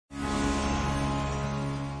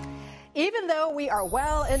Even though we are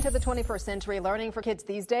well into the 21st century, learning for kids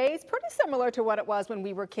these days, pretty similar to what it was when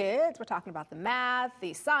we were kids. We're talking about the math,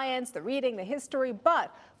 the science, the reading, the history,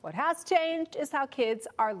 but what has changed is how kids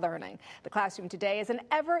are learning. The classroom today is an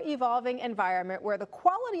ever-evolving environment where the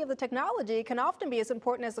quality of the technology can often be as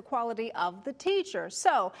important as the quality of the teacher.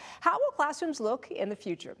 So, how will classrooms look in the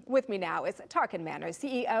future? With me now is Tarkan Manners,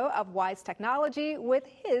 CEO of Wise Technology, with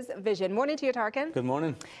his vision. Morning to you, Tarkan. Good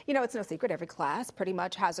morning. You know, it's no secret, every class pretty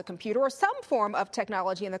much has a computer or some form of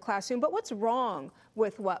technology in the classroom, but what's wrong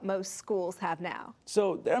with what most schools have now?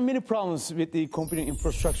 So there are many problems with the computing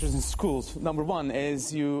infrastructures in schools. Number one,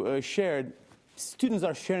 as you shared, students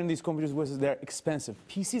are sharing these computers because they're expensive.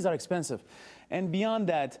 PCs are expensive. And beyond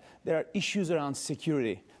that, there are issues around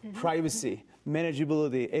security, privacy,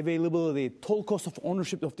 manageability, availability, total cost of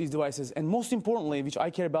ownership of these devices, and most importantly, which I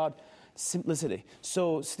care about, simplicity.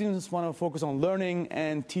 So students want to focus on learning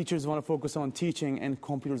and teachers want to focus on teaching, and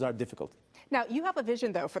computers are difficult. Now, you have a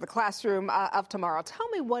vision, though, for the classroom of tomorrow. Tell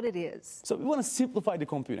me what it is. So we want to simplify the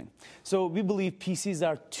computing. So we believe PCs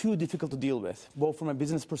are too difficult to deal with, both from a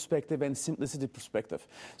business perspective and simplicity perspective.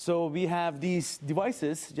 So we have these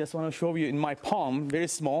devices, just want to show you in my palm, very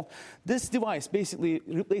small. This device basically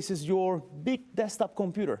replaces your big desktop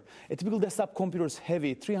computer. A typical desktop computer is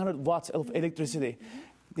heavy, 300 watts of electricity.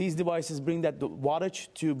 These devices bring that wattage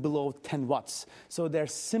to below 10 watts. So they're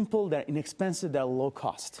simple, they're inexpensive, they're low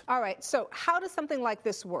cost. All right, so how does something like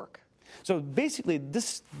this work? So basically,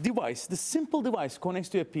 this device, this simple device, connects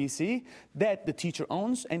to a PC that the teacher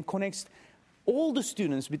owns and connects all the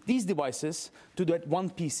students with these devices to that one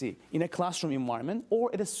PC in a classroom environment,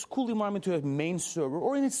 or at a school environment to a main server,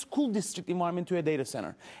 or in a school district environment to a data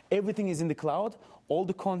center. Everything is in the cloud. All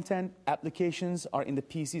the content, applications are in the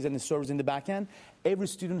PCs and the servers in the back end. Every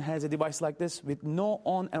student has a device like this with no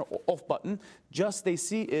on and off button. Just they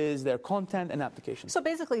see is their content and applications. So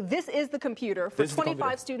basically, this is the computer for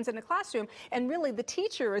 25 students in the classroom, and really the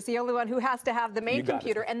teacher is the only one who has to have the main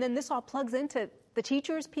computer, and then this all plugs into the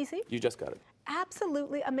teacher's PC? You just got it.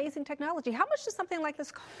 Absolutely amazing technology. How much does something like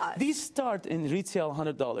this cost? These start in retail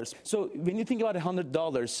 $100. So when you think about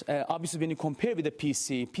 $100, obviously when you compare with a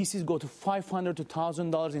PC, PCs go to $500 to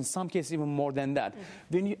 $1,000, in some cases even more than that.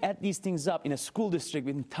 When you add these things up in a school district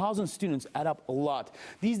with 1,000 students, add up a lot.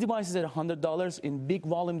 These devices at $100 in big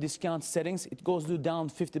volume discount settings, it goes to down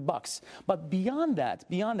 $50. But beyond that,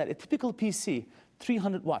 a typical PC,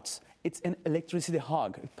 300 watts. It's an electricity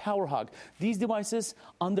hog, a power hog. These devices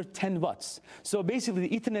under 10 watts. So basically,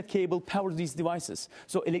 the Ethernet cable powers these devices.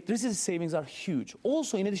 So electricity savings are huge.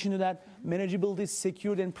 Also, in addition to that, manageability,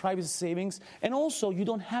 security, and privacy savings. And also, you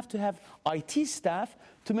don't have to have IT staff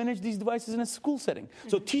to manage these devices in a school setting.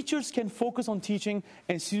 So teachers can focus on teaching,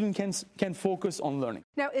 and students can focus on learning.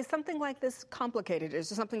 Now, is something like this complicated?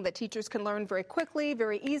 Is it something that teachers can learn very quickly,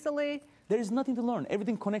 very easily? There is nothing to learn.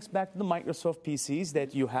 Everything connects back to the Microsoft PCs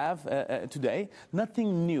that you have today.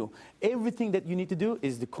 Nothing new. Everything that you need to do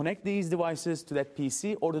is to connect these devices to that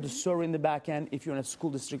PC or to the server in the back end if you're in a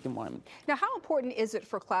school district environment. Now, how important is it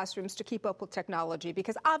for classrooms to keep up with technology?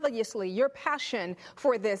 Because obviously your passion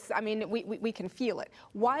for this, I mean, we can feel it.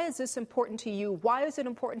 Why is this important to you? Why is it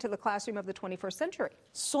important to the classroom of the 21st century?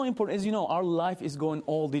 So important. As you know, our life is going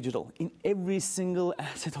all digital. In every single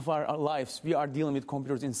asset of our lives, we are dealing with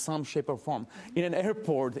computers in some shape or form. In an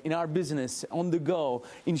airport, in our business, on the go,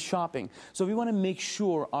 in shopping. So we want to make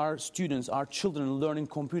sure our students, our children, learning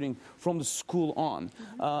computing from the school on.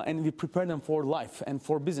 And we prepare them for life and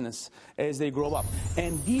for business as they grow up.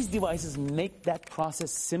 And these devices make that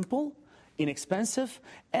process simple, inexpensive,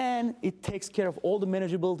 and it takes care of all the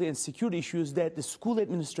manageability and security issues that the school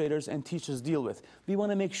administrators and teachers deal with. We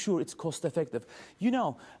want to make sure it's cost effective. You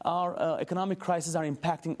know, our economic crises are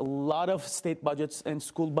impacting a lot of state budgets and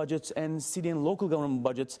school budgets and city and local government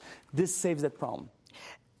budgets. This saves that problem.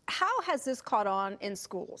 How has this caught on in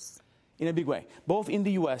schools? In a big way. Both in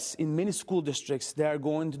the U.S., in many school districts, they are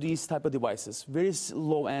going to these type of devices. Very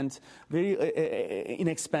low end, very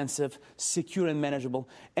inexpensive, secure and manageable.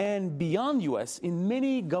 And beyond U.S., in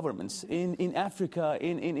many governments, in Africa,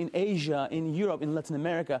 in Asia, in Europe, in Latin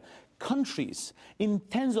America, countries in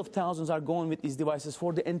tens of thousands are going with these devices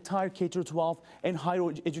for the entire K-12 and higher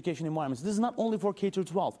education environments. This is not only for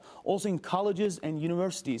K-12, also in colleges and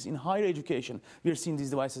universities, in higher education, we are seeing these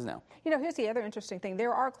devices now. You know, here's the other interesting thing.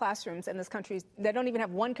 There are classrooms in this country that don't even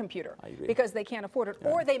have one computer because they can't afford it,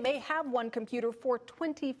 or they may have one computer for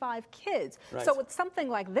 25 kids. Right. So with something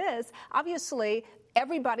like this, obviously,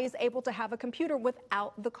 everybody is able to have a computer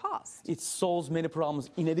without the cost. It solves many problems.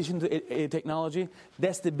 In addition to technology,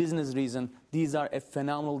 that's the business reason. These are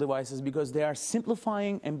phenomenal devices because they are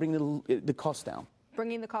simplifying and bringing the cost down.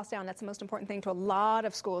 bringing the cost down. That's the most important thing to a lot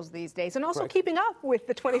of schools these days. And also Correct. keeping up with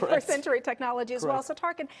the 21st Correct. century technology as well. Correct.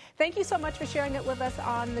 So Tarkan, thank you so much for sharing it with us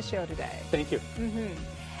on the show today. Thank you.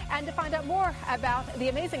 And to find out more about the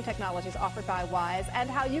amazing technologies offered by Wyze and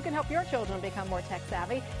how you can help your children become more tech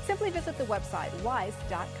savvy, simply visit the website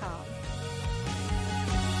wyze.com.